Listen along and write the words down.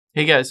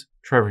Hey guys,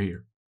 Trevor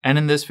here. And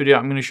in this video,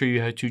 I'm going to show you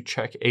how to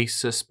check a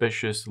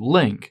suspicious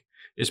link.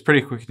 It's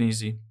pretty quick and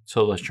easy,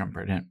 so let's jump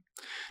right in.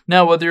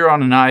 Now, whether you're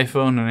on an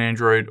iPhone, an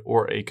Android,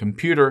 or a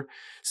computer,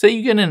 say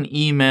you get an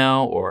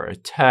email or a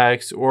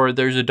text, or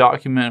there's a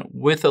document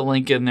with a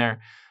link in there,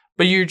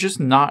 but you're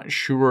just not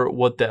sure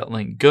what that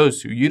link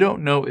goes to. You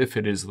don't know if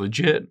it is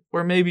legit,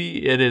 or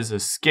maybe it is a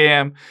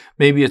scam,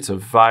 maybe it's a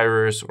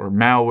virus or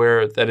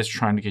malware that is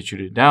trying to get you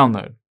to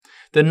download.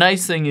 The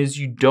nice thing is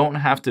you don't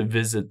have to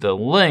visit the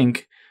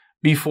link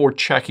before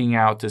checking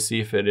out to see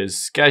if it is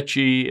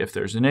sketchy, if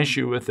there's an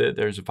issue with it,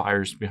 there's a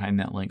virus behind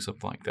that link,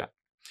 something like that.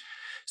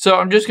 So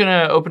I'm just going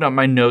to open up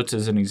my notes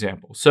as an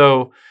example.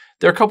 So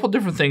there are a couple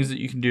different things that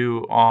you can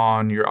do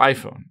on your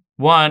iPhone.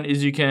 One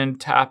is you can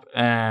tap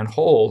and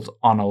hold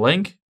on a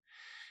link,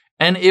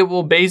 and it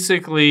will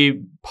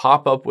basically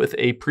pop up with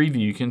a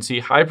preview. You can see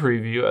Hi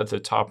Preview at the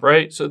top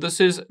right. So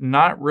this is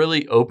not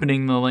really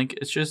opening the link.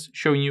 It's just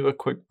showing you a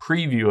quick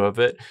preview of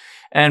it.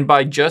 And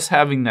by just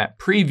having that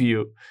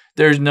preview,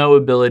 there's no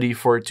ability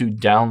for it to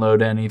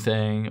download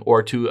anything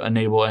or to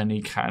enable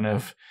any kind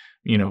of,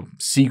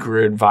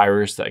 secret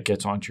virus that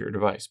gets onto your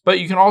device. But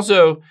you can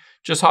also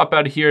just hop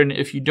out of here. And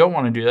if you don't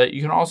want to do that,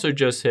 you can also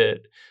just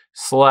hit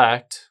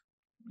select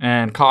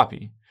and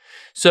copy.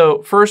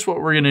 So first what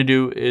we're going to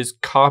do is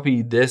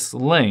copy this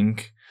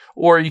link,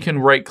 or you can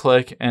right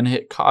click and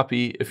hit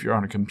copy if you're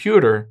on a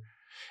computer.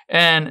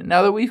 And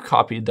now that we've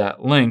copied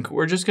that link,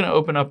 we're just going to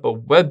open up a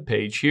web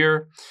page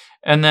here.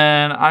 And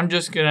then I'm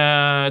just going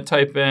to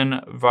type in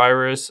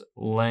virus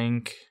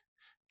link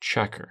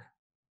checker.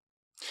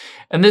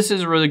 And this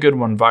is a really good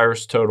one,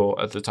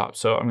 VirusTotal at the top.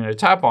 So I'm going to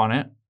tap on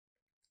it.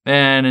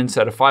 And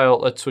instead of file,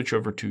 let's switch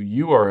over to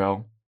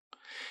URL.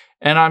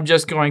 And I'm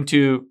just going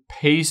to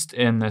paste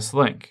in this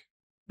link.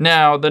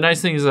 Now, the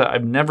nice thing is that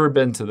I've never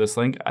been to this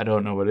link. I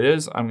don't know what it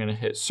is. I'm going to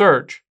hit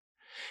search.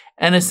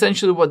 And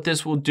essentially what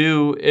this will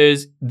do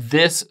is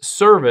this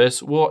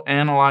service will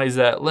analyze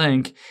that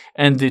link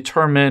and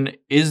determine,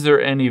 is there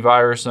any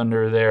virus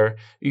under there?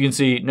 You can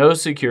see no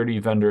security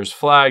vendors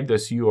flagged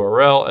this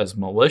URL as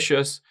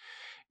malicious.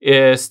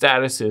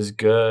 Status is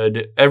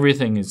good.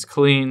 Everything is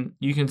clean.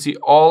 You can see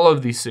all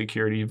of these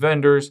security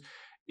vendors.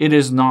 It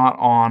is not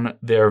on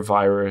their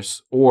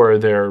virus or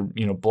their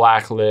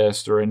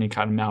blacklist or any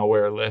kind of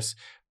malware list.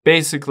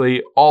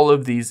 Basically, all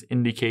of these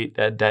indicate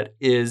that that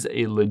is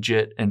a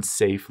legit and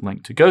safe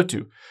link to go to.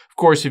 Of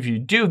course, if you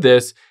do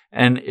this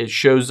and it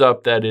shows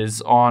up that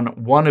is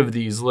on one of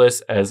these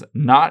lists as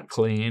not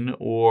clean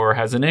or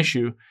has an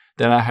issue,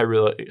 then I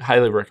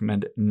highly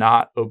recommend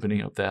not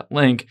opening up that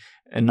link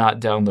and not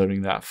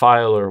downloading that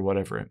file or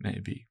whatever it may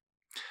be.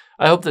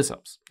 I hope this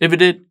helps. If it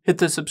did, hit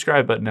the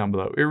subscribe button down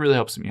below. It really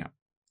helps me out.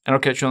 And I'll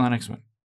catch you on the next one.